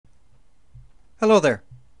Hello there.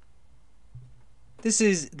 This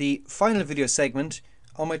is the final video segment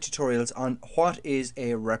on my tutorials on what is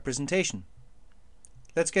a representation.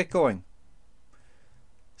 Let's get going.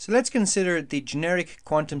 So let's consider the generic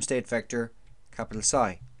quantum state vector capital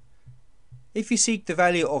Psi. If you seek the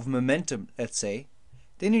value of momentum, let's say,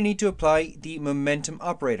 then you need to apply the momentum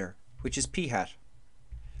operator, which is p hat.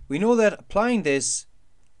 We know that applying this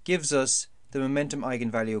gives us the momentum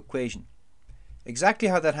eigenvalue equation. Exactly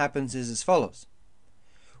how that happens is as follows.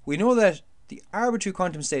 We know that the arbitrary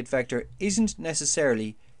quantum state vector isn't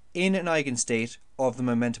necessarily in an eigenstate of the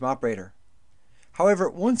momentum operator. However,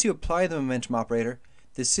 once you apply the momentum operator,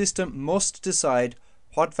 the system must decide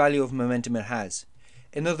what value of momentum it has.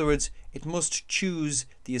 In other words, it must choose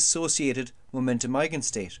the associated momentum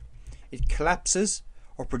eigenstate. It collapses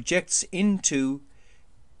or projects into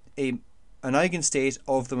an eigenstate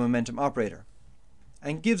of the momentum operator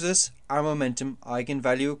and gives us our momentum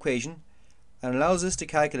eigenvalue equation and allows us to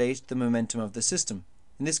calculate the momentum of the system,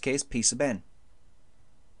 in this case p sub n.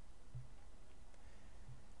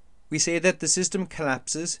 We say that the system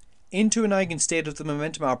collapses into an eigenstate of the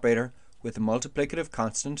momentum operator with a multiplicative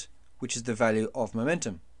constant, which is the value of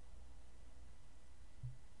momentum.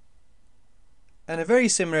 And a very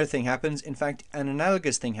similar thing happens, in fact an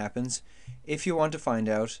analogous thing happens, if you want to find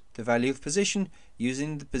out the value of position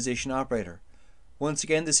using the position operator. Once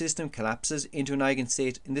again, the system collapses into an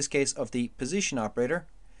eigenstate, in this case of the position operator,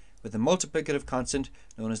 with a multiplicative constant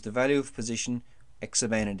known as the value of position, x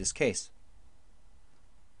sub n in this case.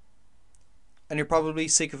 And you're probably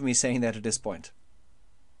sick of me saying that at this point.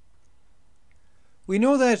 We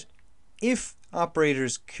know that if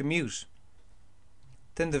operators commute,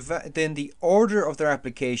 then the order of their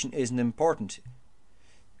application isn't important.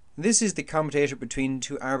 This is the commutator between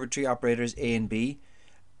two arbitrary operators a and b,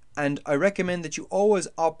 and I recommend that you always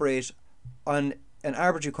operate on an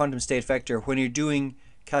arbitrary quantum state vector when you're doing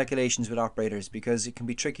calculations with operators, because it can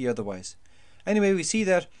be tricky otherwise. Anyway, we see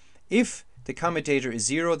that if the commutator is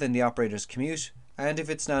 0, then the operators commute, and if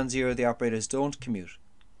it's non-zero, the operators don't commute.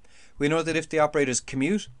 We know that if the operators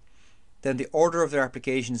commute, then the order of their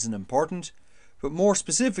application isn't important, but more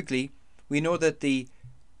specifically, we know that they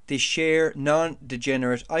share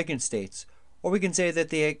non-degenerate eigenstates, or we can say that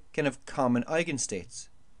they can have common eigenstates.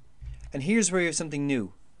 And here's where you have something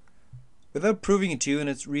new. Without proving it to you, and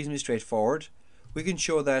it's reasonably straightforward, we can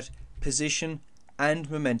show that position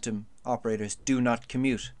and momentum operators do not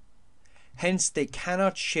commute. Hence, they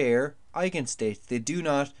cannot share eigenstates. They do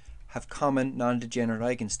not have common non-degenerate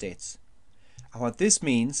eigenstates. And what this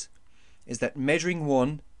means is that measuring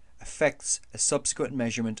one affects a subsequent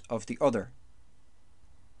measurement of the other.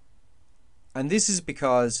 And this is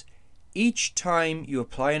because each time you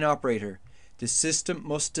apply an operator, the system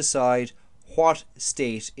must decide what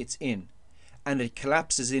state it's in, and it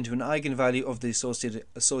collapses into an eigenvalue of the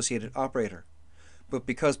associated operator. But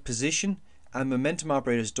because position and momentum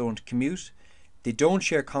operators don't commute, they don't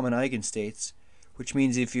share common eigenstates, which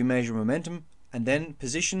means if you measure momentum and then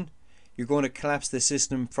position, you're going to collapse the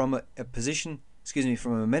system from a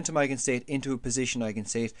momentum eigenstate into a position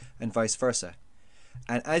eigenstate, and vice versa.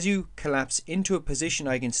 And as you collapse into a position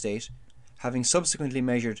eigenstate, having subsequently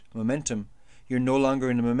measured momentum, you're no longer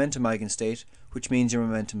in a momentum eigenstate, which means your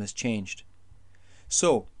momentum has changed.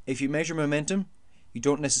 So, if you measure momentum, you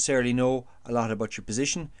don't necessarily know a lot about your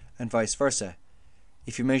position, and vice versa.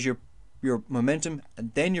 If you measure your momentum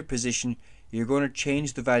and then your position, you're going to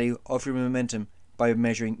change the value of your momentum by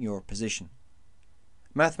measuring your position.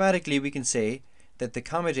 Mathematically, we can say that the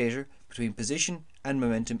commutator between position and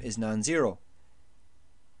momentum is non-zero.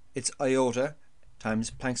 It's iota times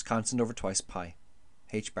Planck's constant over twice pi,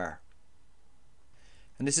 h bar.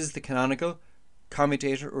 And this is the canonical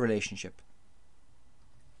commutator relationship.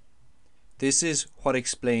 This is what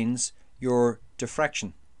explains your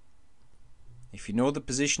diffraction. If you know the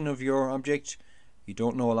position of your object, you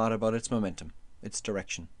don't know a lot about its momentum, its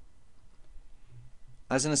direction.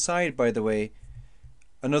 As an aside, by the way,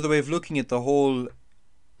 another way of looking at the whole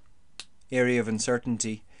area of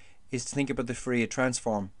uncertainty is to think about the Fourier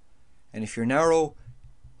transform. And if you're narrow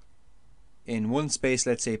in one space,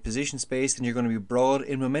 let's say position space, then you're going to be broad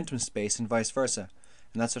in momentum space, and vice versa.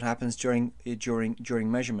 And that's what happens during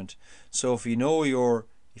measurement. So if you know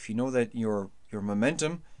that your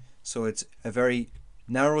momentum, so it's a very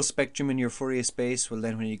narrow spectrum in your Fourier space, well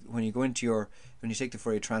then when you take the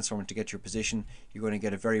Fourier transform to get your position, you're going to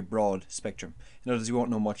get a very broad spectrum. In other words, you won't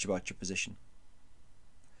know much about your position.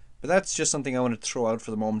 But that's just something I want to throw out for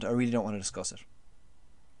the moment. I really don't want to discuss it.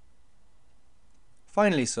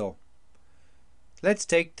 Finally, let's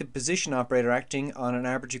take the position operator acting on an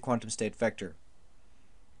arbitrary quantum state vector.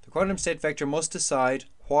 The quantum state vector must decide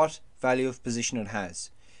what value of position it has.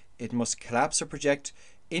 It must collapse or project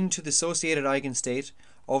into the associated eigenstate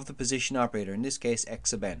of the position operator, in this case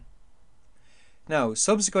x sub n. Now,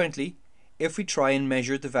 subsequently, if we try and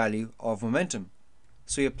measure the value of momentum,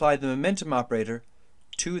 so we apply the momentum operator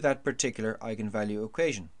to that particular eigenvalue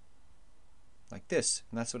equation, like this,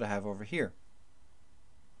 and that's what I have over here.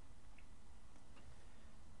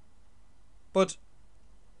 But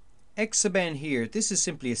x sub n here, this is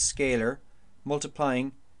simply a scalar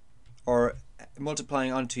multiplying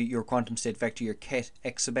onto your quantum state vector, your ket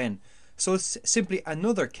x sub n. So it's simply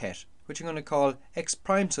another ket, which I'm going to call x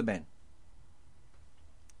prime sub n,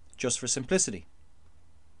 just for simplicity.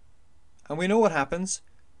 And we know what happens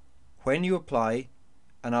when you apply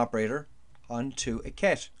an operator onto a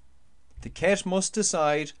ket. The ket must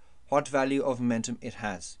decide what value of momentum it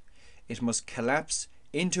has. It must collapse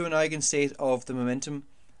into an eigenstate of the momentum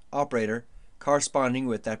operator corresponding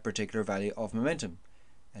with that particular value of momentum.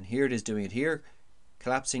 And here it is doing it here,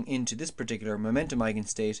 collapsing into this particular momentum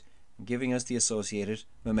eigenstate and giving us the associated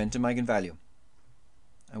momentum eigenvalue.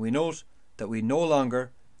 And we note that we no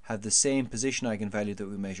longer have the same position eigenvalue that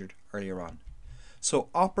we measured earlier on. So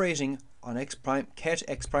operating on ket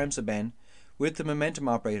x prime sub n with the momentum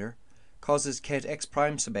operator causes ket x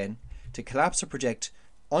prime sub n to collapse or project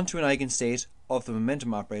onto an eigenstate of the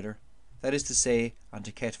momentum operator, that is to say,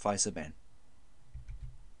 onto ket phi sub n.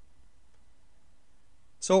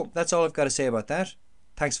 So that's all I've got to say about that.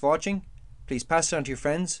 Thanks for watching. Please pass it on to your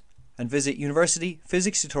friends and visit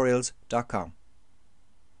universityphysicstutorials.com.